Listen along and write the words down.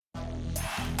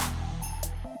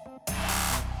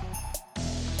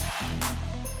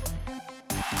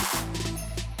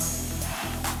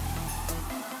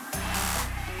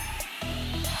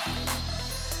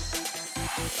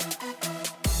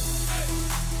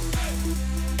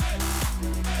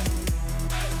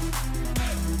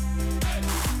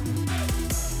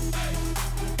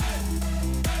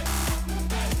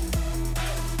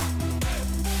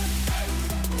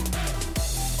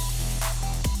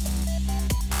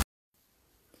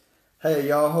Hey,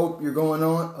 y'all, hope you're going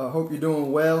on. Hope you're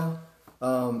doing well.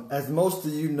 As most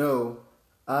of you know,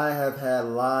 I have had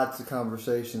lots of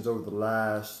conversations over the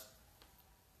last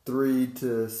 3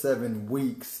 to 7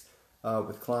 weeks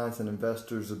with clients and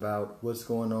investors about what's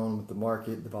going on with the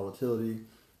market, the volatility,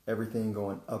 everything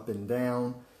going up and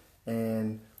down.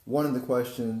 And one of the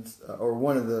questions, or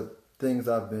one of the things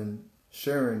I've been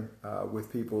sharing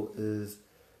with people is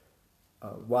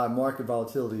why market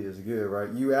volatility is good,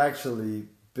 right? You actually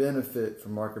benefit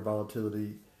from market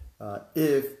volatility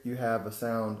if you have a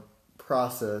sound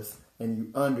process and you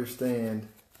understand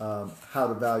how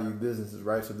to value businesses,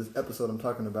 right? So this episode I'm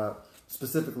talking about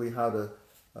specifically how to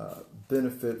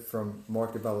benefit from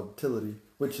market volatility,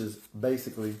 which is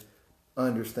basically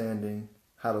understanding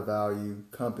how to value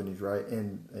companies, right?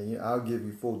 And I'll give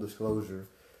you full disclosure.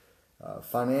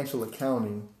 Financial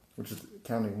accounting, which is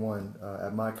accounting one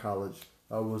at my college,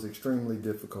 was extremely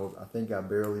difficult. I think I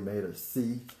barely made a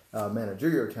C.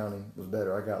 Managerial accounting was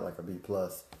better. I got like a B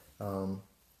plus.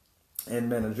 And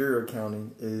managerial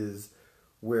accounting is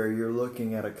where you're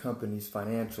looking at a company's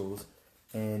financials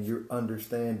and you're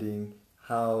understanding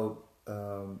how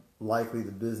likely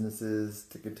the business is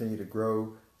to continue to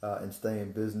grow and stay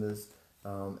in business,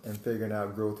 and figuring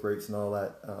out growth rates and all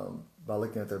that by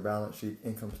looking at their balance sheet,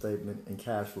 income statement, and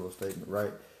cash flow statement,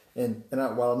 right?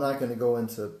 While I'm not going to go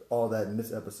into all that in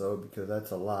this episode because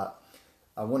that's a lot,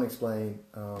 I want to explain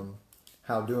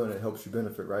how doing it helps you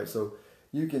benefit, right? So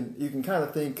you can kind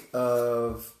of think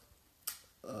of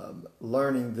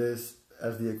learning this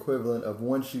as the equivalent of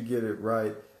once you get it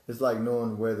right, it's like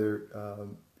knowing whether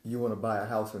you want to buy a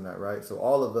house or not, right? So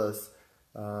all of us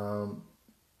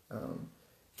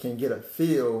can get a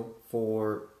feel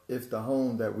for if the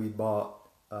home that we bought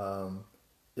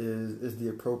is the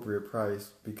appropriate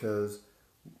price because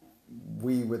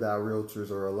we, with our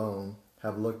realtors or alone,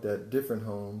 have looked at different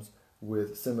homes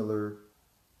with similar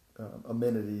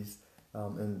amenities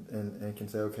and can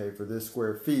say, okay, for this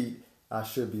square feet, I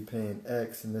should be paying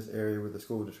X in this area with the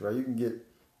school district, right? You can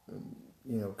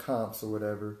get, comps or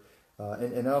whatever.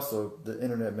 And also the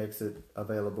internet makes it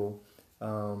available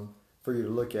for you to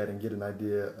look at and get an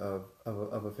idea of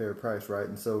a fair price, right?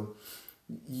 And so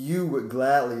you would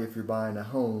gladly, if you're buying a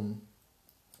home,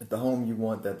 if the home you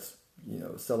want that's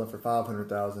selling for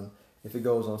 $500,000, if it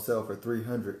goes on sale for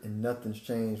 $300,000 and nothing's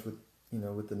changed with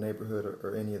the neighborhood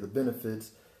or any of the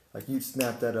benefits, like you'd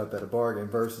snap that up at a bargain.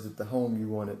 Versus if the home you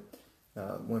wanted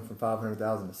went from $500,000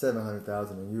 to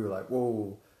 $700,000 and you were like,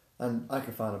 whoa, I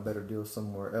can find a better deal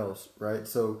somewhere else, right?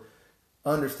 So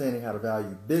understanding how to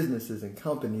value businesses and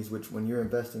companies, which when you're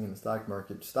investing in the stock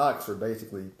market, stocks are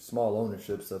basically small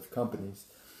ownerships of companies.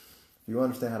 If you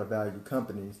understand how to value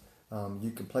companies, you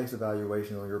can place a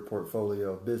valuation on your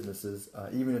portfolio of businesses,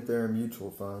 even if they're in mutual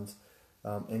funds,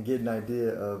 and get an idea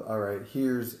of, all right,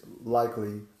 here's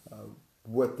likely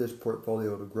what this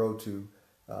portfolio to grow to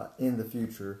in the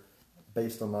future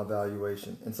based on my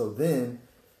valuation. And so then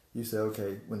you say,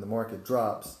 okay, when the market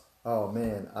drops, oh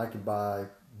man, I could buy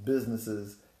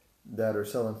businesses that are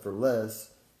selling for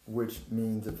less, which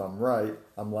means if I'm right,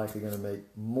 I'm likely going to make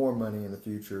more money in the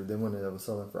future than when it was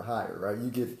selling for higher, right?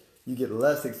 You get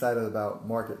less excited about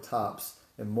market tops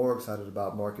and more excited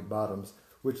about market bottoms,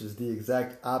 which is the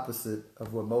exact opposite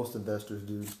of what most investors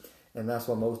do. And that's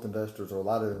why most investors, or a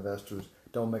lot of investors,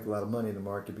 don't make a lot of money in the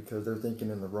market because they're thinking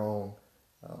in the wrong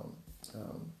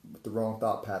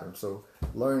thought pattern. So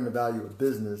learning the value of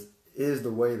business is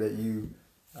the way that you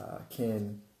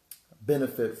can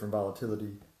benefit from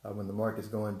volatility when the market's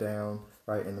going down,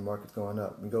 right, and the market's going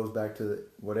up. It goes back to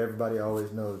what everybody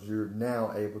always knows. You're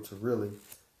now able to really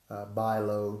buy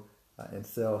low and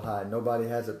sell high. Nobody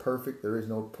has it perfect. There is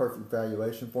no perfect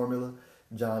valuation formula.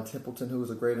 John Templeton, who was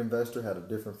a great investor, had a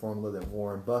different formula than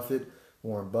Warren Buffett.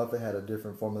 Warren Buffett had a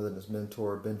different formula than his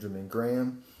mentor, Benjamin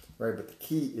Graham, right? But the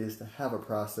key is to have a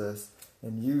process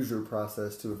and use your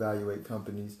process to evaluate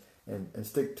companies and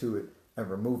stick to it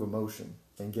and remove emotion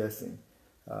and guessing.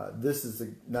 This is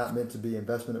not meant to be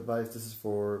investment advice. This is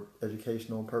for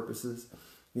educational purposes.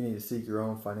 You need to seek your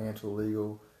own financial,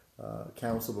 legal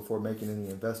counsel before making any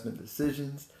investment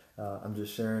decisions. I'm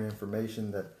just sharing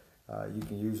information that you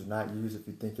can use or not use if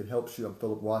you think it helps you. I'm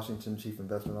Philip Washington, Chief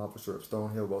Investment Officer of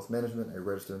Stonehill Wealth Management, a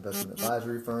registered investment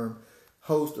advisory firm,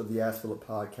 host of the Ask Philip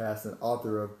podcast, and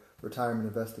author of Retirement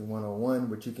Investing 101,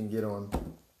 which you can get on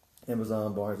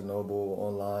Amazon, Barnes & Noble,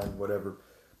 online, whatever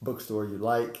bookstore you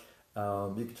like.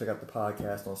 You can check out the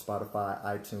podcast on Spotify,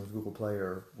 iTunes, Google Play,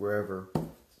 or wherever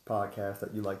podcasts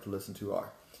that you like to listen to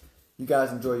are. You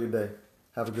guys enjoy your day.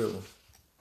 Have a good one.